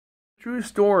True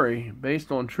story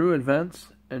based on true events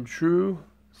and true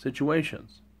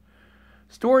situations.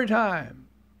 Story Time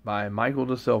by Michael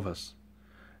De Silvas.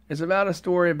 It's about a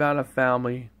story about a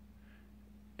family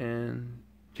and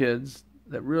kids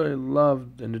that really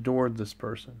loved and adored this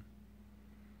person.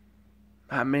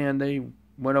 Man, they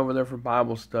went over there for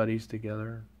Bible studies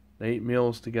together. They ate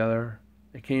meals together.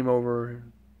 They came over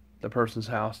the person's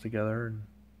house together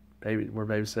and were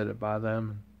babysitted by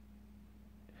them.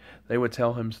 They would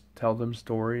tell them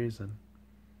stories,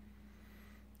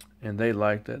 and they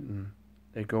liked it, and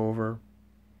they'd go over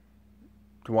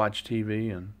to watch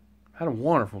TV and had a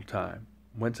wonderful time.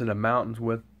 Went to the mountains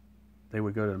they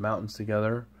would go to the mountains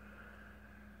together,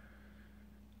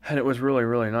 and it was really,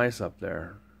 really nice up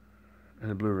there in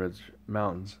the Blue Ridge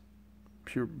Mountains.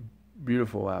 Pure,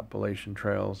 beautiful Appalachian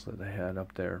trails that they had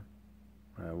up there.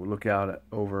 We look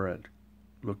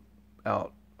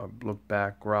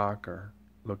back rock, or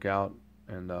look out,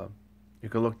 and you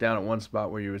could look down at one spot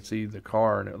where you would see the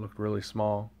car, and it looked really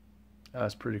small.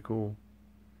 That's pretty cool,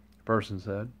 the person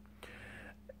said.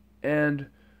 And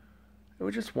it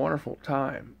was just a wonderful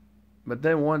time. But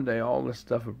then one day, all this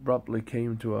stuff abruptly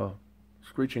came to a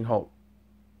screeching halt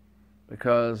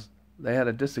because they had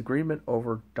a disagreement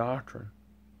over doctrine.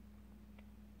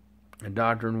 And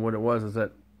doctrine, what it was, is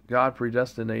that God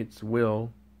predestinates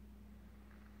will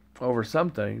over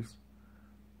some things,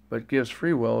 but gives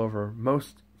free will over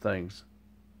most things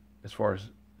as far as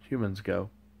humans go,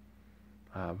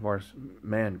 as far as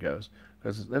man goes.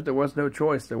 Because if there was no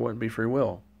choice, there wouldn't be free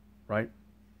will, right?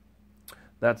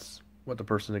 That's what the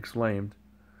person exclaimed.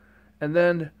 And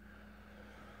then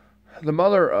the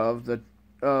mother of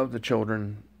the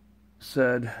children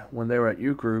said, when they were at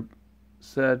youth group,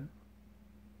 said,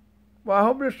 "Well, I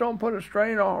hope this don't put a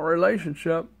strain on our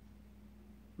relationship,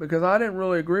 because I didn't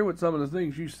really agree with some of the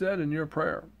things you said in your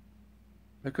prayer,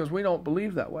 because we don't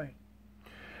believe that way."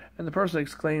 And the person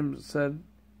said,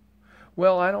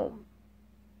 "Well, I don't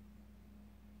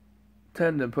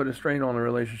tend to put a strain on the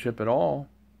relationship at all,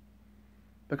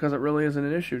 because it really isn't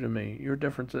an issue to me. Your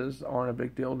differences aren't a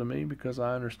big deal to me because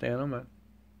I understand them." And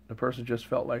the person just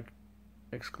felt like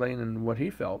explaining what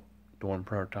he felt during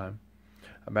prayer time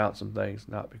about some things,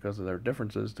 not because of their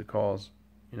differences to cause,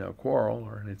 a quarrel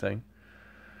or anything.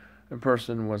 The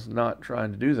person was not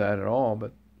trying to do that at all,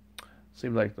 but it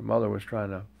seemed like the mother was trying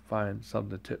to find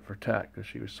something tit for tat, because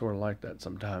she was sort of like that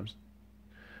sometimes.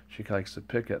 She likes to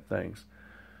pick at things.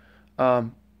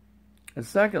 And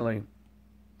secondly,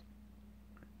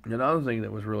 another thing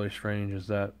that was really strange is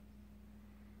that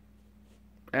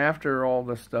after all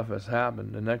this stuff has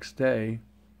happened, the next day,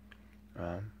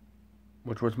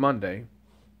 which was Monday,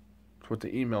 that's what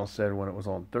the email said when it was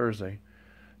on Thursday,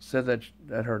 said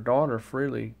that her daughter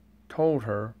freely told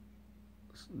her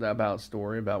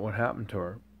about what happened to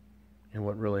her and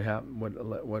what really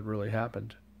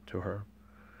happened to her.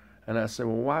 And I said,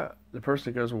 well, why? The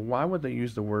person goes, well, why would they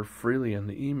use the word freely in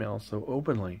the email so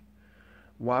openly?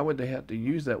 Why would they have to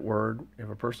use that word if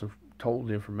a person told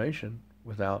the information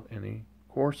without any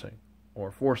coercing or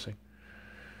forcing?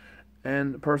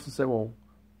 And the person said, well,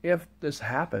 if this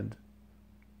happened,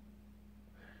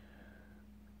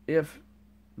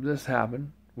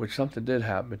 which something did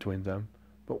happen between them,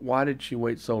 but why did she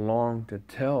wait so long to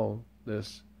tell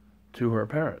this to her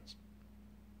parents?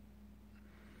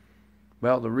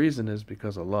 Well, the reason is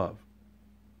because of love.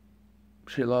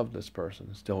 She loved this person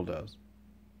and still does.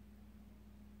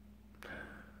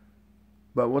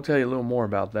 But we'll tell you a little more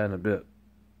about that in a bit.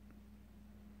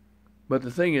 But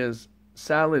the thing is,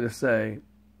 sadly to say,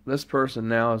 this person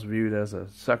now is viewed as a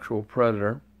sexual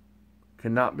predator,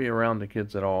 cannot be around the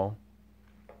kids at all.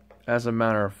 As a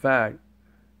matter of fact,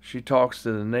 she talks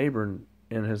to the neighbor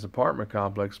in his apartment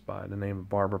complex by the name of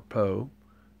Barbara Poe,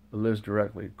 who lives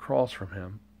directly across from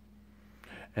him,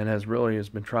 and has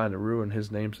been trying to ruin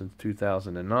his name since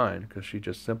 2009, because she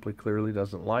just simply clearly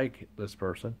doesn't like this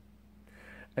person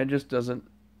and just doesn't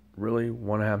really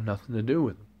want to have nothing to do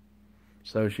with him.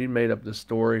 So she made up this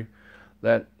story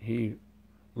that he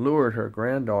lured her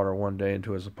granddaughter one day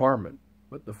into his apartment.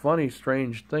 But the funny,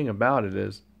 strange thing about it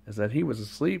is that he was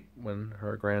asleep when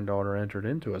her granddaughter entered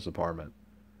into his apartment.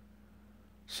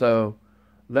 So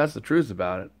that's the truth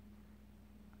about it.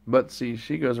 But see,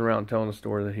 she goes around telling the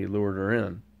story that he lured her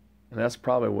in. And that's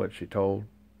probably what she told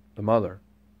the mother,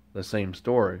 the same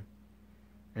story.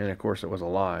 And of course it was a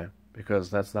lie,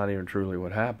 because that's not even truly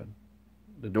what happened.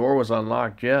 The door was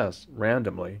unlocked, yes,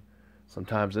 randomly.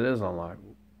 Sometimes it is unlocked.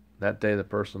 That day the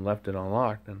person left it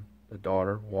unlocked, and the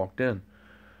daughter walked in,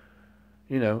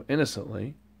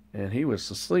 innocently, and he was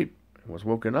asleep and was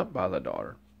woken up by the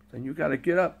daughter. Saying, "You got to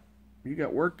get up. You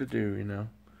got work to do,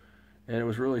 And it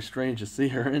was really strange to see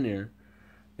her in here,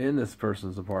 in this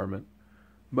person's apartment.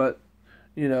 But,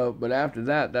 but after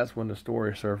that, that's when the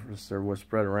story surfaced or was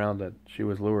spread around that she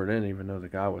was lured in even though the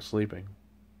guy was sleeping.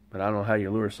 But I don't know how you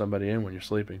lure somebody in when you're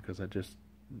sleeping, because that just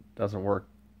doesn't work.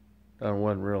 That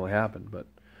wouldn't really happen. But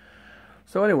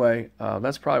so anyway,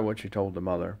 that's probably what she told the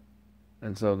mother.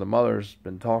 And so the mother's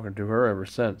been talking to her ever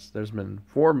since. There's been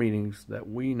 4 meetings that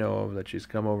we know of that she's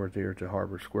come over here to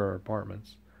Harbor Square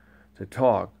Apartments to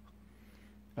talk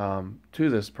to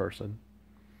this person.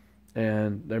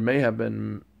 And there may have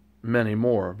been many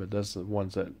more, but that's the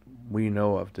ones that we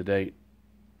know of to date.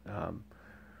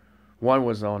 One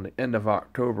was on the end of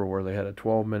October where they had a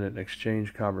 12-minute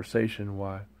exchange conversation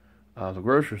while the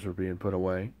groceries were being put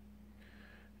away.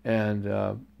 And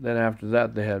then after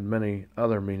that, they had many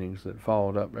other meetings that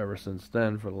followed up ever since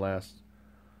then for the last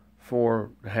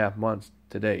 4.5 months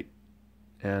to date.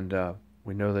 And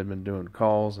we know they've been doing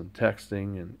calls and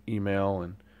texting and email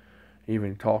and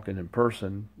even talking in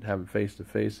person, having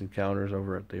face-to-face encounters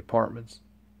over at the apartments,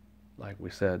 like we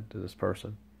said to this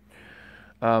person.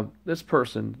 This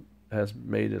person has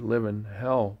made it living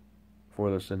hell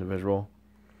for this individual.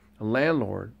 A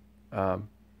landlord,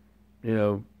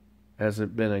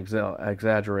 hasn't been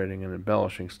exaggerating and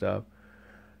embellishing stuff.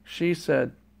 She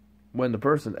said when the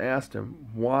person asked him,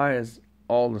 why is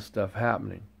all this stuff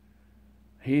happening?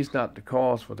 He's not the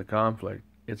cause for the conflict.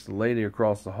 It's the lady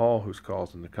across the hall who's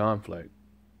causing the conflict.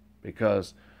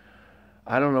 Because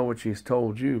I don't know what she's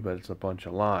told you, but it's a bunch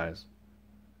of lies.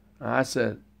 I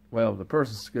said, well, the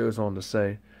person goes on to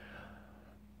say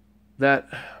that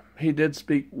he did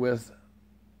speak with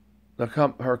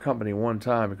her company one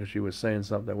time because she was saying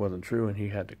something that wasn't true, and he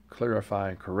had to clarify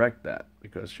and correct that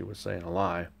because she was saying a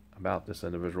lie about this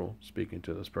individual speaking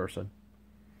to this person.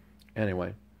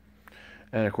 Anyway,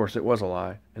 and of course it was a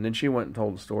lie. And then she went and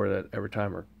told the story that every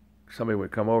time somebody would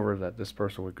come over, that this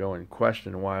person would go and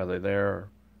question why are they there, or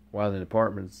why the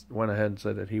department went ahead and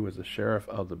said that he was the sheriff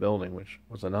of the building, which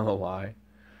was another lie.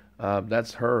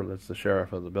 That's her that's the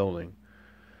sheriff of the building.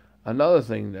 Another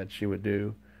thing that she would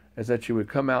do is that she would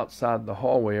come outside the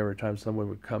hallway every time someone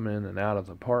would come in and out of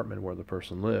the apartment where the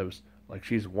person lives, like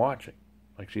she's watching,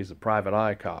 like she's a private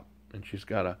eye cop, and she's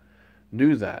got to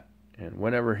do that. And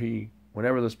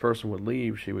whenever this person would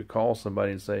leave, she would call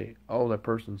somebody and say, oh, that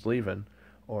person's leaving,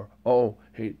 or, oh,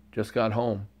 he just got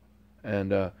home.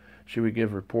 And she would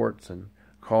give reports and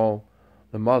call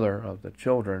the mother of the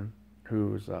children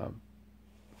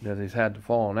that he's had to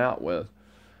fallen out with,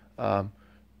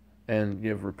 and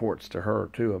give reports to her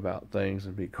too about things,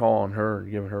 and be calling her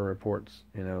and giving her reports,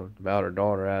 about her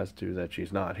daughter as to that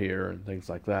she's not here and things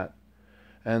like that.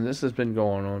 And this has been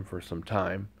going on for some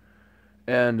time.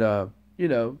 And,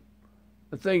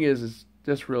 the thing is, it's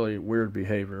just really weird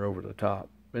behavior over the top.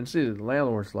 And see, the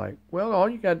landlord's like, well, all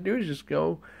you got to do is just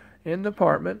go in the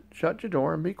apartment, shut your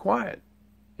door, and be quiet.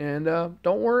 And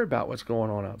don't worry about what's going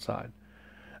on outside.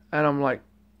 And I'm like,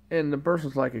 and the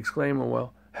person's like exclaiming,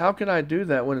 well, how can I do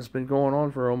that when it's been going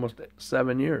on for almost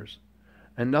 7 years?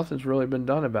 And nothing's really been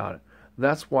done about it.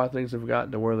 That's why things have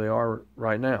gotten to where they are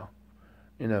right now.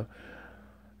 And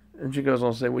she goes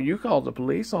on to say, well, you called the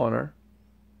police on her.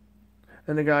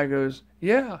 And the guy goes,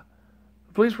 yeah,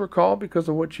 the police were called because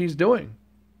of what she's doing.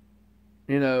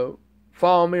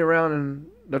 Follow me around in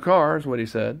the car is what he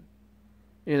said.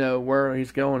 Where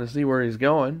he's going to see where he's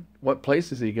going, what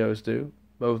places he goes to,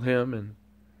 both him and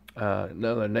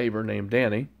another neighbor named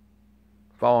Danny,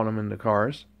 following him in the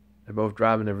cars. They're both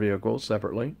driving their vehicles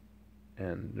separately,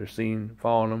 and they're seen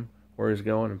following him where he's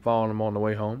going and following him on the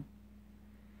way home.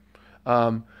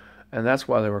 And that's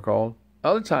why they were called.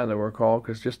 Other time they were called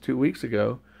because just 2 weeks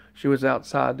ago, she was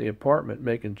outside the apartment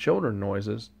making children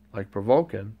noises, like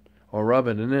provoking or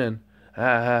rubbing it in. Ha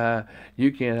ha ha!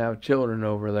 You can't have children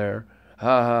over there.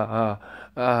 Ha ha ha!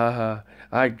 Ha ha ha!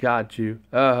 I got you.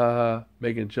 Ha ha ha!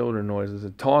 Making children noises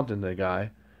and taunting the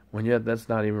guy, when yet that's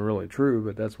not even really true,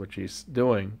 but that's what she's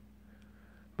doing.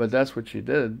 But that's what she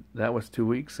did. That was 2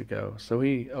 weeks ago. So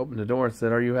he opened the door and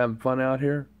said, "Are you having fun out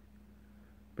here?"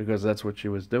 Because that's what she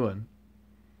was doing.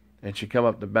 And she come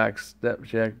up the back step.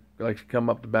 She acted like she come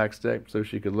up the back step so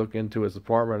she could look into his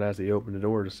apartment as he opened the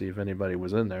door to see if anybody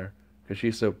was in there. Because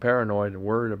she's so paranoid and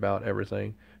worried about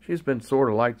everything. She's been sort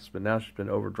of like this, but now she's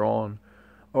been overly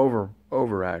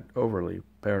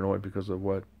paranoid because of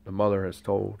what the mother has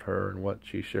told her and what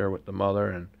she shared with the mother.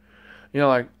 And,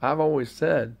 like I've always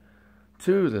said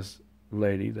to this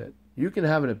lady, that you can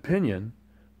have an opinion,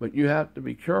 but you have to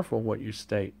be careful what you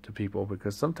state to people,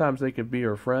 because sometimes they can be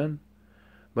your friend,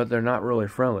 but they're not really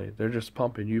friendly. They're just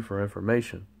pumping you for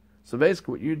information. So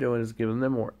basically what you're doing is giving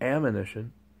them more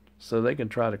ammunition so they can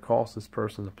try to cost this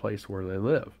person the place where they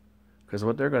live. Because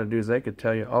what they're going to do is they could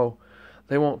tell you, oh,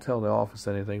 they won't tell the office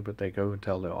anything, but they go and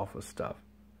tell the office stuff.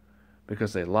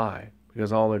 Because they lie.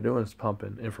 Because all they're doing is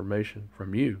pumping information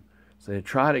from you. So they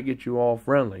try to get you all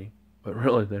friendly, but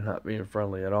really they're not being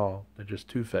friendly at all. They're just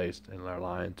two-faced and they're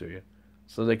lying to you.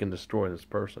 So they can destroy this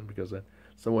person because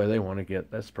that's the way they want to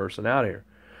get this person out of here.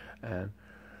 And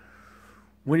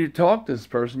when you talk to this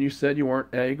person, you said you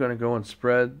weren't going to go and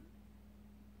spread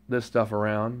this stuff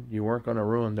around. You weren't going to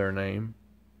ruin their name.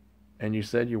 And you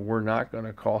said you were not going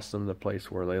to cost them the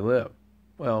place where they live.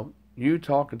 Well, you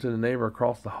talking to the neighbor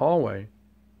across the hallway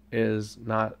is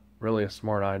not really a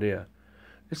smart idea.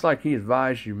 It's like he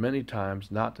advised you many times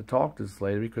not to talk to this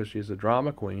lady because she's a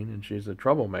drama queen and she's a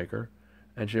troublemaker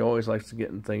and she always likes to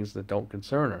get in things that don't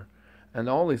concern her. And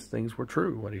all these things were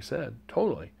true, what he said,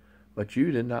 totally. But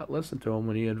you did not listen to him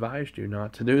when he advised you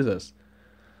not to do this.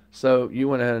 So you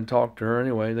went ahead and talked to her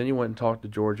anyway. Then you went and talked to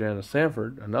Georgiana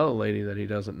Sanford, another lady that he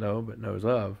doesn't know but knows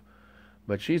of.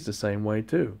 But she's the same way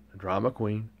too, a drama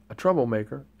queen, a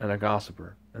troublemaker, and a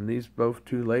gossiper. And these both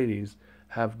two ladies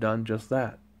have done just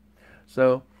that.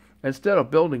 So instead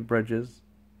of building bridges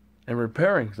and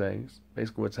repairing things,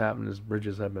 basically what's happened is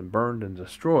bridges have been burned and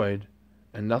destroyed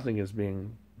and nothing is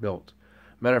being built.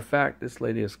 Matter of fact, this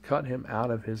lady has cut him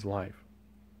out of his life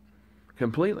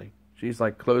completely. She's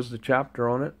like closed the chapter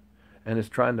on it and is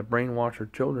trying to brainwash her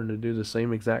children to do the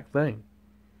same exact thing.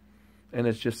 And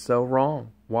it's just so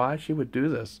wrong. Why she would do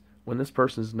this when this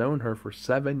person's known her for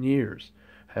 7 years,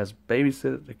 has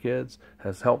babysitted the kids,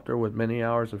 has helped her with many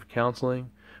hours of counseling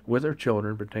with her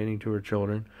children, pertaining to her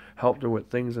children, helped her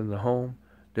with things in the home,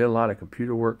 did a lot of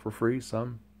computer work for free,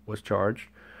 some was charged.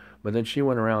 But then she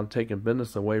went around taking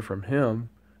business away from him,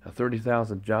 a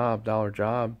 $30,000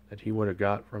 job that he would have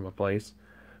got from a place.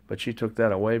 But she took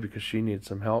that away because she needed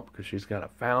some help because she's got a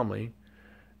family,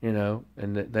 you know,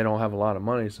 and they don't have a lot of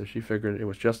money. So she figured it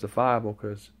was justifiable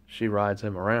because she rides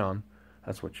him around.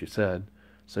 That's what she said.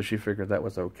 So she figured that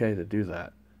was okay to do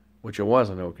that, which it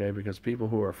wasn't okay because people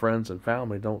who are friends and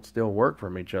family don't still work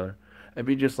from each other. It'd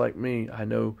be just like me. I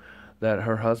know that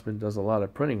her husband does a lot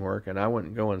of printing work and I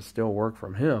wouldn't go and still work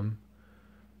from him,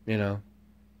 you know,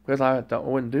 because I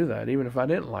wouldn't do that. Even if I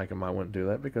didn't like him, I wouldn't do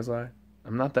that because I'm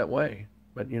not that way.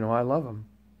 But, you know, I love him.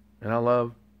 And I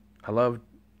love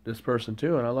this person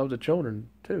too, and I love the children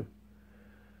too.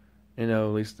 You know,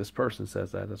 at least this person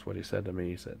says that. That's what he said to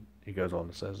me. He goes on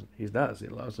and says he does. He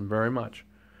loves them very much.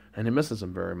 And he misses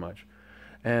them very much.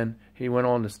 And he went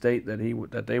on to state that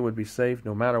that they would be safe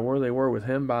no matter where they were with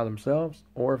him by themselves,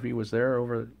 or if he was there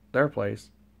over their place,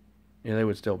 you know, they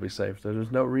would still be safe. So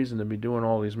there's no reason to be doing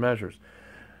all these measures.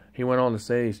 He went on to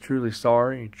say he's truly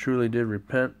sorry. He truly did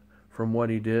repent from what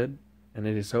he did. And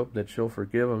it is hoped that she'll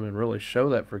forgive him and really show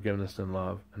that forgiveness and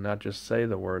love, and not just say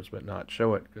the words but not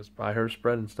show it, because by her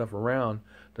spreading stuff around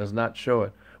does not show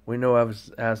it. We know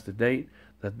as to date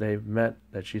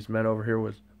that she's met over here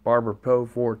with Barbara Poe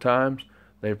 4 times.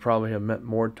 They probably have met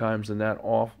more times than that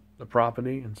off the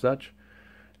property and such.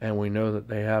 And we know that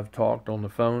they have talked on the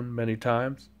phone many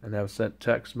times and have sent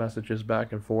text messages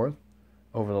back and forth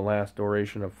over the last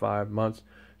duration of 5 months.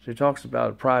 She talks about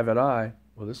a private eye.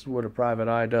 Well, this is what a private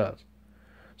eye does.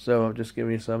 So I'm just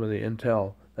giving you some of the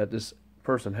intel that this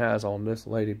person has on this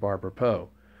lady, Barbara Poe.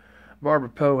 Barbara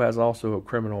Poe has also a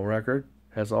criminal record,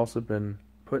 has also been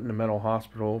put in a mental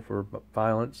hospital for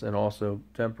violence and also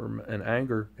temper and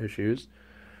anger issues.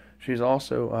 She's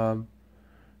also,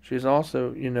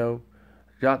 you know,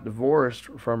 got divorced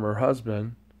from her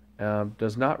husband,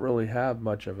 does not really have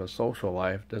much of a social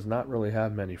life, does not really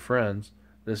have many friends.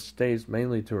 This stays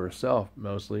mainly to herself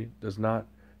mostly,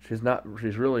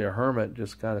 she's really a hermit,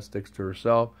 just kind of sticks to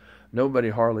herself. Nobody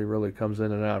hardly really comes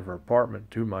in and out of her apartment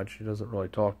too much. She doesn't really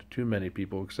talk to too many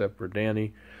people except for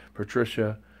Danny,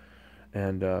 Patricia,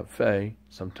 and Faye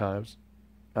sometimes.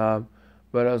 But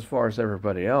as far as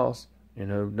everybody else, you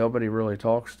know, nobody really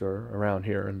talks to her around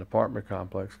here in the apartment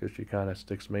complex because she kind of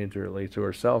sticks majorly to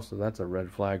herself, so that's a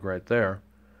red flag right there.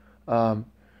 And,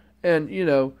 you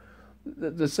know,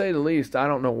 to say the least, I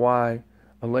don't know why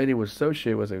a lady would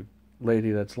associate with a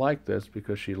lady that's like this,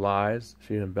 because she lies,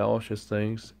 she embellishes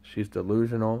things, she's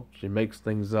delusional, she makes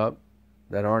things up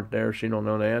that aren't there. She don't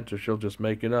know the answer, she'll just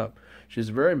make it up. She's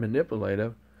very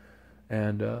manipulative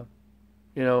and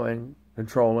you know, and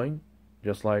controlling,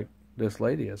 just like this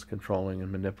lady is controlling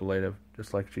and manipulative,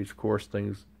 just like she's coerced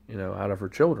things, you know, out of her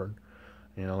children.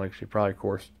 You know, like she probably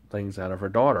coerced things out of her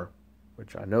daughter,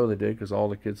 which I know they did because all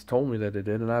the kids told me that they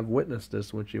did, and I've witnessed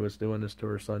this when she was doing this to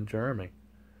her son Jeremy.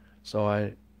 So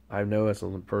I know as a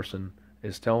person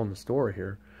is telling the story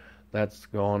here, that's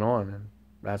going on, and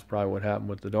that's probably what happened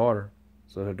with the daughter.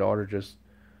 So the daughter just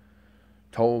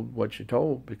told what she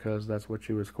told because that's what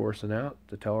she was coursing out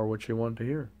to tell her what she wanted to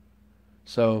hear.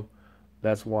 So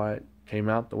that's why it came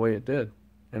out the way it did.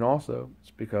 And also,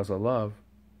 it's because of love,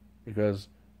 because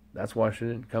that's why she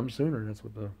didn't come sooner. That's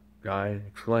what the guy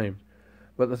exclaimed.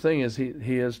 But the thing is, he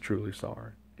is truly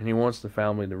sorry, and he wants the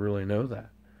family to really know that.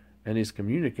 And he's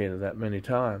communicated that many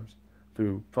times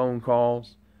through phone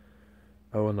calls,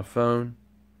 on the phone,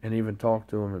 and even talked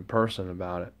to him in person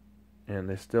about it. And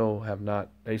they still have not,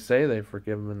 they say they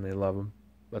forgive him and they love him,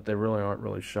 but they really aren't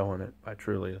really showing it by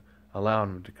truly allowing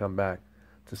him to come back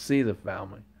to see the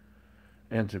family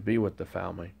and to be with the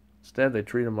family. Instead, they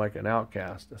treat him like an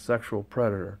outcast, a sexual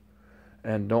predator,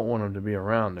 and don't want him to be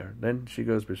around there. Then she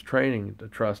goes betraying the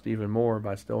trust even more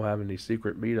by still having these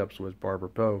secret meetups with Barbara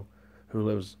Poe, who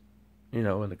lives, in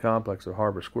the complex of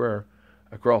Harbor Square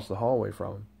across the hallway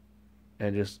from him,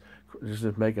 and just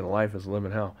making life as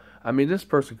living hell. I mean, this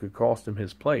person could cost him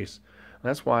his place.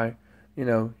 That's why,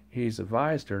 he's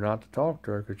advised her not to talk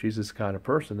to her, because she's this kind of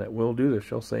person that will do this.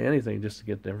 She'll say anything just to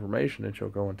get the information, and she'll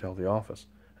go and tell the office.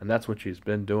 And that's what she's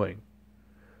been doing.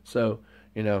 So,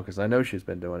 because I know she's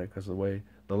been doing it, because the way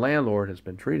the landlord has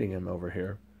been treating him over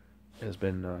here has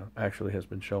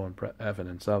been showing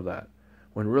evidence of that.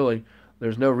 When really,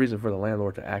 there's no reason for the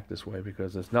landlord to act this way,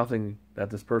 because there's nothing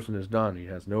that this person has done. He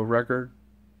has no record,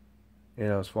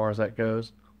 as far as that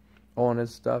goes, on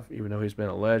his stuff, even though he's been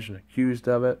alleged and accused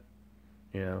of it,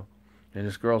 and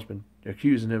this girl's been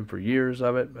accusing him for years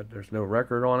of it, but there's no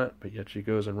record on it, but yet she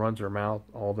goes and runs her mouth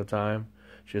all the time.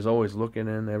 She's always looking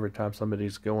in every time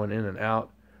somebody's going in and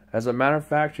out. As a matter of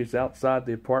fact, she's outside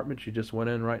the apartment. She just went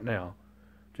in right now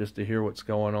just to hear what's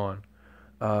going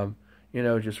on.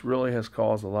 Just really has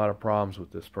caused a lot of problems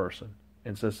with this person.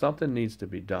 And so something needs to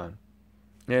be done.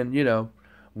 And,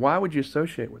 why would you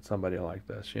associate with somebody like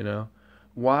this,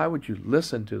 Why would you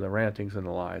listen to the rantings and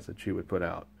the lies that she would put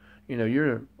out?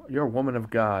 You're a woman of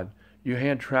God. You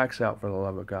hand tracts out for the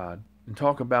love of God and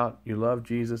talk about you love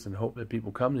Jesus and hope that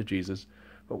people come to Jesus.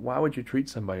 But why would you treat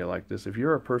somebody like this? If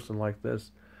you're a person like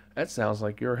this, that sounds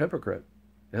like you're a hypocrite.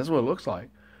 That's what it looks like.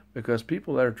 Because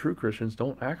people that are true Christians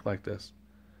don't act like this.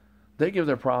 They give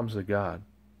their problems to God.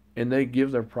 And they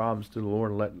give their problems to the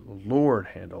Lord and let the Lord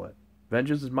handle it.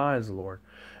 Vengeance is mine, as the Lord.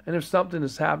 And if something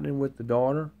is happening with the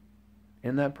daughter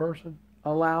and that person,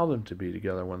 allow them to be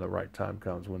together when the right time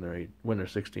comes, when they're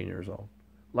 16 years old.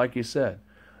 Like you said,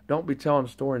 don't be telling a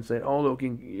story and saying, "Oh, look,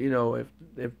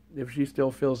 if she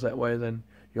still feels that way, then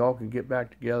y'all can get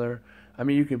back together." I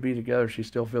mean, you can be together. She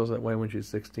still feels that way when she's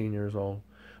 16 years old,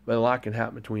 but a lot can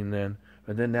happen between then.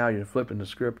 But then now you're flipping the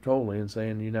script totally and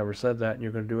saying you never said that, and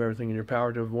you're going to do everything in your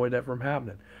power to avoid that from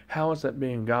happening. How is that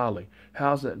being godly?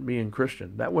 How is that being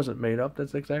Christian? That wasn't made up.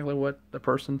 That's exactly what the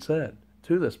person said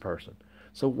to this person.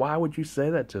 So why would you say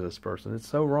that to this person? It's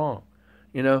so wrong.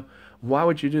 Why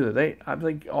would you do that? I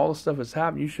think all the stuff that's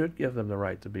happened, you should give them the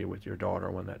right to be with your daughter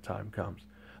when that time comes.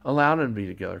 Allow them to be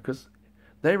together, because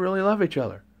they really love each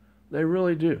other. They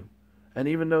really do. And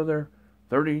even though they're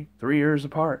 33 years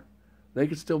apart, they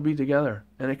could still be together,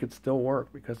 and it could still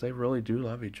work, because they really do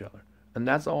love each other. And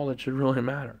that's all that should really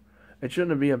matter. It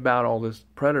shouldn't be about all this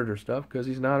predator stuff, because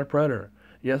he's not a predator.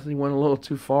 Yes, he went a little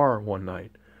too far one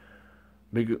night.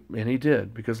 And he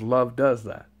did, because love does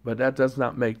that. But that does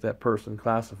not make that person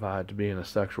classified to being a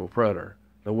sexual predator.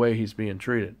 The way he's being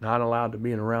treated. Not allowed to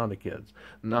be around the kids.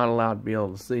 Not allowed to be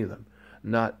able to see them.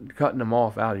 Not cutting them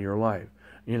off out of your life.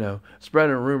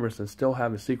 Spreading rumors and still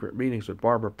having secret meetings with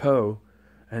Barbara Poe.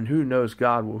 And who knows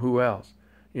God, who else.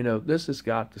 This has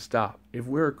got to stop. If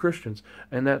we're Christians,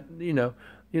 and that, you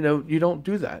don't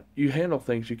do that. You handle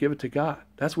things, you give it to God.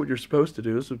 That's what you're supposed to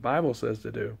do. This is what the Bible says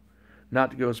to do.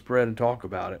 Not to go spread and talk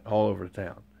about it all over the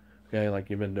town. Okay, like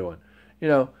you've been doing.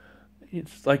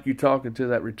 It's like you talking to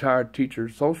that retired teacher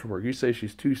social work. You say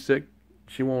she's too sick,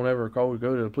 she won't ever call to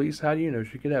go to the police. How do you know?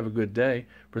 She could have a good day.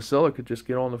 Priscilla could just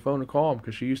get on the phone and call them,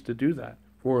 because she used to do that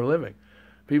for a living.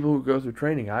 People who go through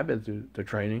training, I've been through the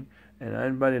training, and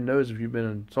anybody knows if you've been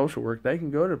in social work, they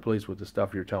can go to the police with the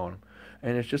stuff you're telling them.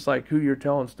 And it's just like who you're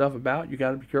telling stuff about. You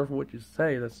got to be careful what you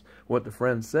say. That's what the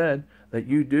friend said that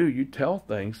you do. You tell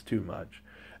things too much.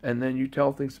 And then you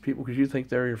tell things to people because you think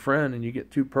they're your friend, and you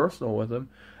get too personal with them.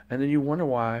 And then you wonder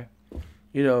why,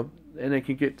 and it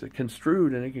can get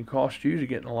construed, and it can cost you to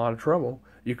get in a lot of trouble.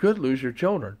 You could lose your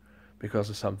children because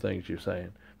of some things you're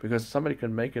saying. Because somebody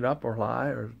can make it up or lie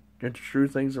or construe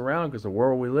things around, because the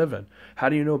world we live in. How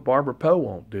do you know Barbara Poe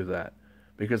won't do that?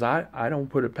 Because I don't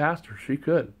put it past her. She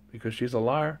could, because she's a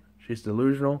liar. She's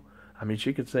delusional. I mean,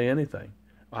 she could say anything.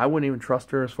 I wouldn't even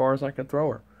trust her as far as I could throw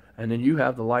her. And then you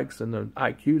have the likes and the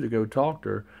IQ to go talk to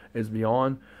her is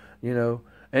beyond,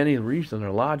 any reason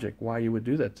or logic why you would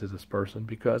do that to this person,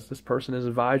 because this person has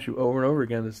advised you over and over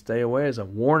again to stay away as a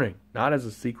warning, not as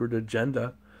a secret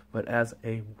agenda, but as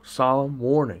a solemn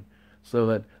warning, so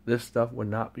that this stuff would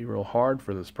not be real hard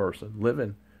for this person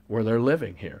living where they're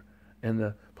living here, in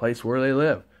the place where they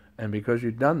live. And because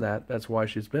you've done that, that's why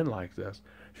she's been like this.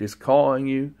 She's calling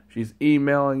you, she's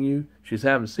emailing you, she's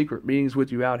having secret meetings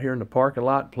with you out here in the parking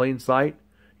lot, plain sight.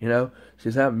 You know,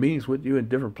 she's having meetings with you in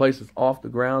different places off the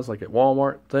grounds, like at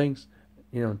Walmart, things,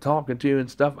 you know, talking to you and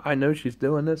stuff. I know she's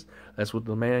doing this. That's what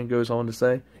the man goes on to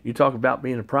say. You talk about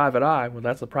being a private eye. Well,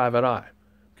 that's a private eye.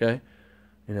 Okay?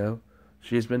 You know,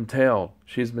 she's been tailed.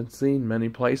 She's been seen many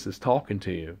places talking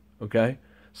to you. Okay?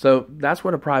 So that's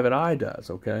what a private eye does.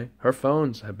 Okay? Her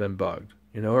phones have been bugged.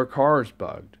 You know, her car's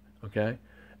bugged. Okay?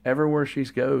 Everywhere she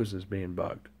goes is being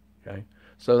bugged. Okay?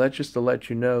 So that's just to let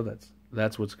you know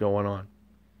that's what's going on.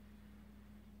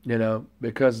 You know,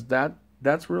 because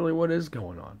that's really what is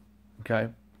going on. Okay?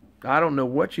 I don't know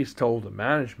what she's told the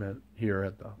management here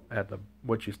at the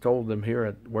what she's told them here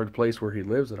at the place where he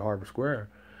lives at Harbor Square.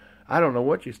 I don't know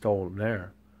what she's told them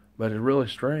there. But it's really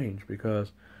strange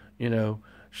because, you know,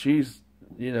 she's,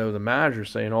 you know, the manager's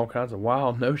saying all kinds of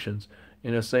wild notions, you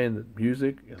know, saying that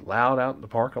music is loud out in the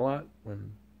parking lot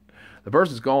when the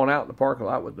person's going out in the parking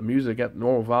lot with the music at the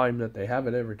normal volume that they have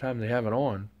it every time they have it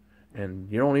on,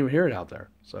 and you don't even hear it out there.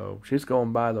 So she's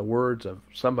going by the words of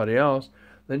somebody else.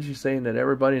 Then she's saying that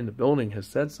everybody in the building has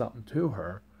said something to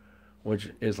her, which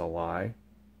is a lie,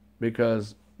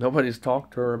 because nobody's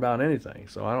talked to her about anything.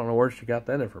 So I don't know where she got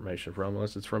that information from,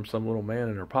 unless it's from some little man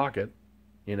in her pocket,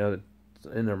 you know,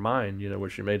 that's in their mind, you know, where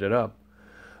she made it up.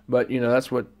 But, you know,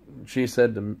 that's what she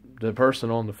said to the person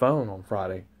on the phone on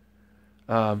Friday.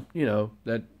 You know,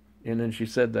 that, and then she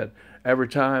said that every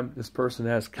time this person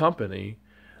has company,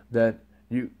 that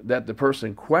the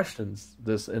person questions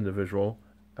this individual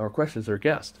or questions their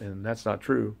guest, and that's not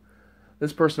true.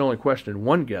 This person only questioned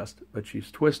one guest, but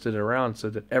she's twisted it around so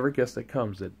that every guest that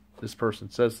comes, that this person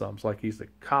says something. It's like he's the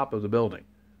cop of the building.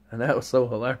 And that was so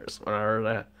hilarious when I heard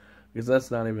that, because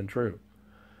that's not even true.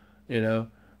 You know,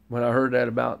 when I heard that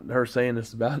about her saying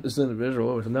this about this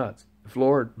individual, it was nuts. It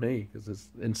floored me, because it's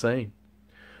insane.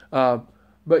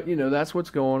 But, you know, that's what's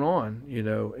going on, you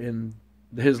know, in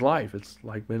his life. It's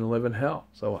like been living hell.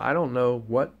 So I don't know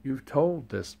what you've told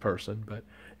this person, but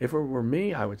if it were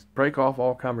me, I would break off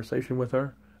all conversation with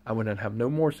her. I wouldn't have no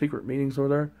more secret meetings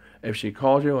with her. If she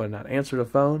called you and not answer the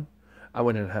phone, I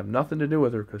wouldn't have nothing to do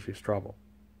with her, because she's trouble.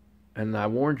 And I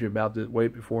warned you about this way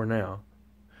before now.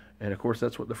 And of course,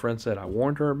 that's what the friend said. I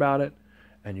warned her about it,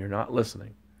 and you're not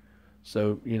listening.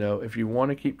 So, you know, if you want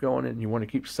to keep going and you want to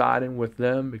keep siding with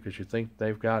them because you think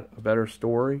they've got a better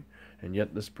story, and yet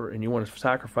and you want to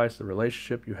sacrifice the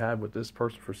relationship you had with this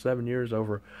person for 7 years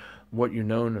over what you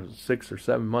known as 6 or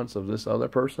 7 months of this other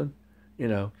person, you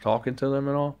know, talking to them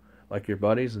and all, like your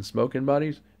buddies and smoking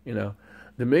buddies, you know,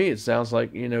 to me it sounds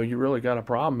like, you know, you really got a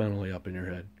problem mentally up in your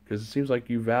head, because it seems like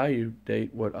you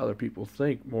validate what other people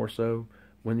think more so,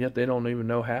 when yet they don't even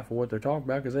know half of what they're talking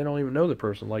about, because they don't even know the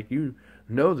person like you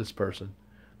know this person.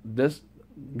 This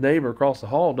neighbor across the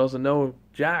hall doesn't know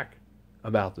jack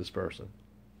about this person,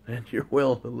 and you're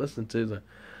willing to listen to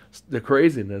the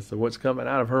craziness of what's coming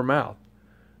out of her mouth.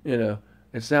 You know,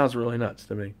 it sounds really nuts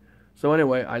to me. So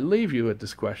anyway, I leave you with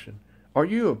this question. Are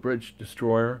you a bridge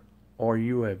destroyer, or are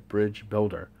you a bridge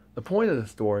builder? The point of the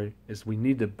story is we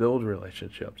need to build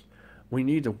relationships. We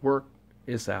need to work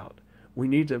this out. We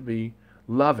need to be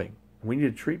loving. We need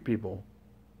to treat people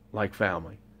like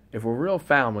family. If we're real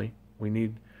family, we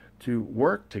need to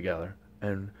work together,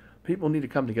 and people need to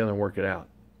come together and work it out.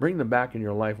 Bring them back in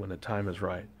your life when the time is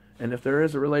right. And if there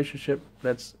is a relationship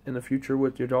that's in the future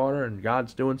with your daughter and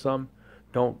God's doing something,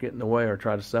 don't get in the way or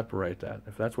try to separate that.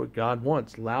 If that's what God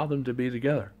wants, allow them to be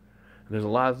together. And there's a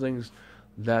lot of things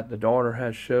that the daughter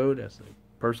has showed, as the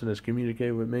person has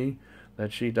communicated with me,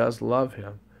 that she does love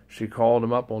him. She called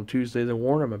him up on Tuesday to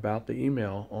warn him about the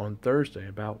email on Thursday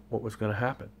about what was going to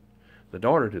happen. The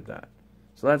daughter did that.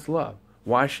 So that's love.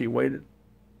 Why she waited,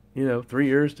 3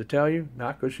 years to tell you?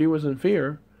 Not because she was in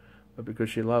fear, but because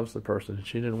she loves the person, and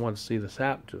she didn't want to see this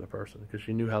happen to the person, because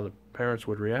she knew how the parents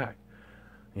would react.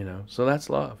 So that's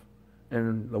love.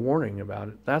 And the warning about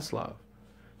it, that's love.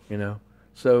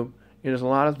 So there's a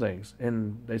lot of things.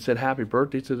 And they said happy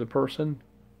birthday to the person,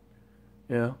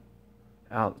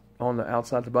 out on the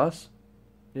outside the bus,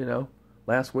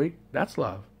 last week. That's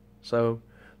love. So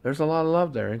there's a lot of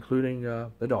love there, including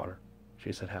the daughter.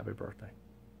 She said happy birthday.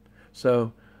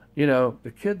 So,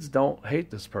 the kids don't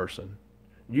hate this person.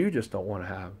 You just don't want to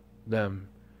have them,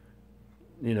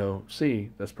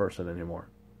 see this person anymore,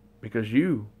 because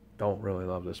you don't really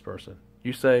love this person.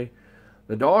 You say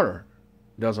the daughter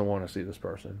doesn't want to see this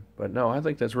person. But no, I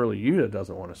think that's really you that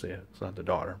doesn't want to see it. It's not the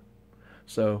daughter.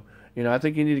 So, I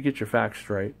think you need to get your facts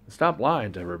straight. Stop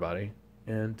lying to everybody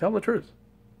and tell the truth.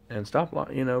 And stop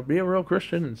lying, be a real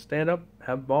Christian and stand up,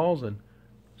 have balls, and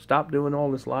stop doing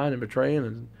all this lying and betraying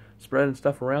and spreading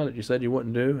stuff around that you said you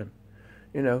wouldn't do.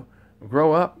 And,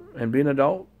 grow up and be an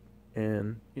adult.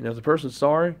 And, if the person's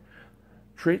sorry,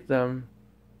 treat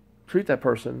that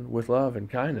person with love and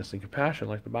kindness and compassion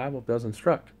like the Bible does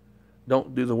instruct.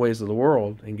 Don't do the ways of the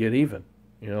world and get even,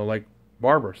 like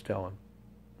Barbara's telling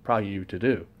probably you to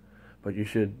do. But you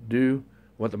should do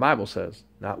what the Bible says,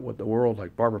 not what the world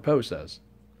like Barbara Poe says.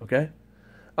 Okay?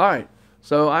 All right.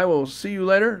 So I will see you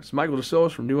later. It's Michael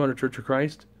DeSillis from New Hunter Church of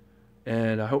Christ.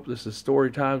 And I hope this is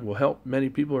story time will help many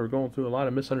people who are going through a lot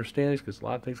of misunderstandings, because a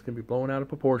lot of things can be blown out of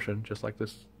proportion, just like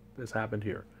this happened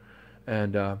here.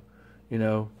 And,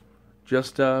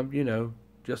 just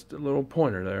a little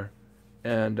pointer there.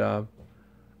 And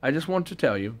I just want to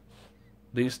tell you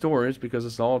these stories because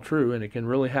it's all true, and it can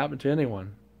really happen to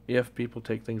anyone if people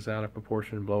take things out of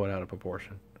proportion and blow it out of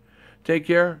proportion. Take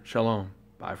care. Shalom.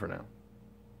 Bye for now.